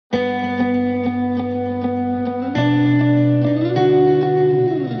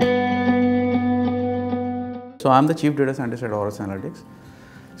So I'm the Chief Data Scientist at Aureus Analytics.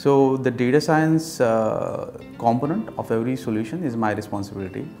 So the data science component of every solution is my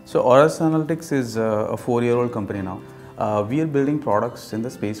responsibility. So Aureus Analytics is a 4-year-old company now. We are building products in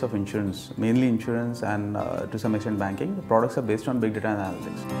the space of insurance, mainly insurance and to some extent banking. The products are based on big data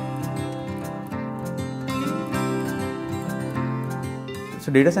analytics.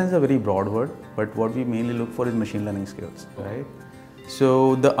 So data science is a very broad word, but what we mainly look for is machine learning skills, right?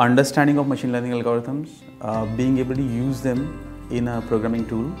 So the understanding of machine learning algorithms, being able to use them in a programming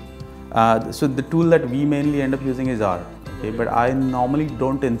tool. So the tool that we mainly end up using is R, okay? But I normally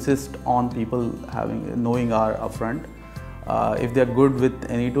don't insist on people knowing R upfront. If they are good with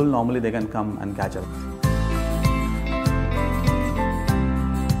any tool, normally they can come and catch up.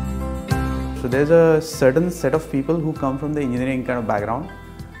 So there's a certain set of people who come from the engineering kind of background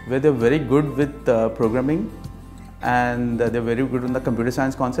where they're very good with programming and they're very good on the computer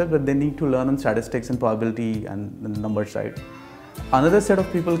science concept, but they need to learn on statistics and probability and the number side. Another set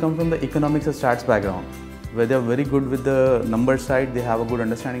of people come from the economics or stats background where they're very good with the number side, they have a good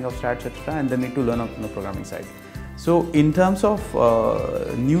understanding of stats, etc., and they need to learn on the programming side. So in terms of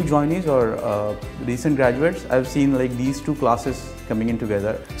new joinees or recent graduates, I've seen like these two classes coming in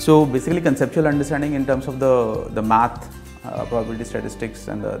together. So basically conceptual understanding in terms of the math, probability statistics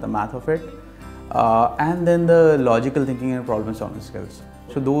and the math of it, and then the logical thinking and problem solving skills.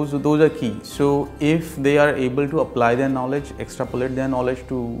 So those are key. So if they are able to apply their knowledge, extrapolate their knowledge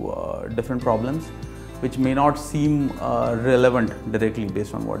to different problems, which may not seem relevant directly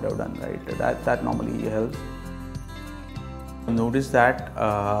based on what they've done, right? That normally helps. Notice that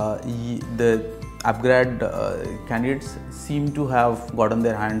the UpGrad candidates seem to have gotten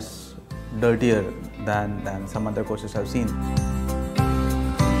their hands dirtier than some other courses I've seen.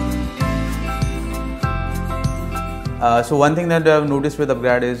 So one thing that I've noticed with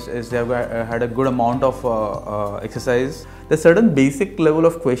UpGrad is they've had a good amount of exercise. There's certain basic level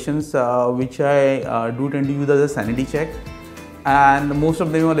of questions which I do tend to use as a sanity check, and most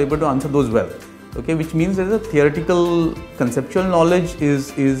of them are able to answer those well. Okay, which means there's a theoretical, conceptual knowledge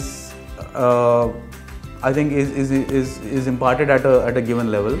is I think is imparted at a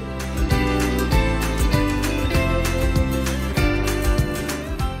given level.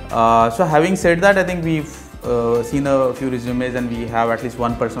 So having said that, I think we've seen a few resumes and we have at least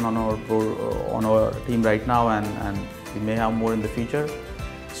one person on our team right now, and we may have more in the future.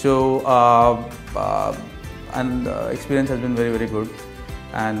 So experience has been very good,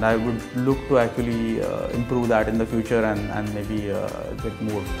 and I would look to actually improve that in the future and maybe get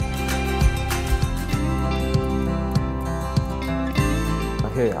more.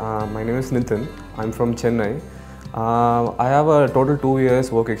 Hey, my name is Nitin. I'm from Chennai. I have a total 2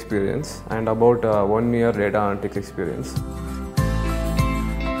 years work experience and about 1 year data analytics experience.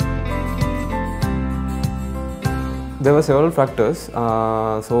 There were several factors.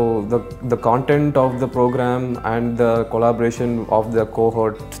 So the content of the program and the collaboration of the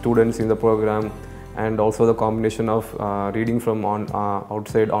cohort students in the program, and also the combination of reading from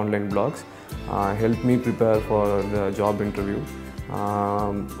outside online blogs helped me prepare for the job interview.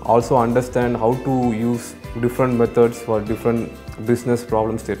 Also understand how to use different methods for different business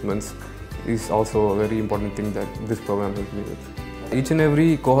problem statements is also a very important thing that this program helped me with. Each and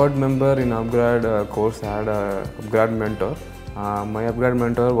every cohort member in UpGrad course had a UpGrad mentor. My UpGrad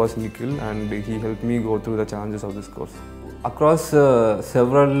mentor was Nikhil, and he helped me go through the challenges of this course. Across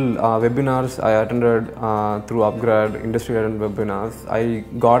several webinars I attended through UpGrad, industry-relevant webinars, I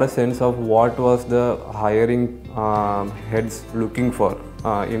got a sense of what was the hiring heads looking for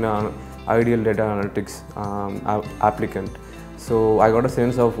in an ideal data analytics applicant. So I got a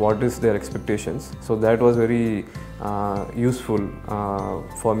sense of what is their expectations. So that was very useful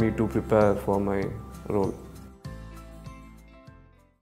for me to prepare for my role.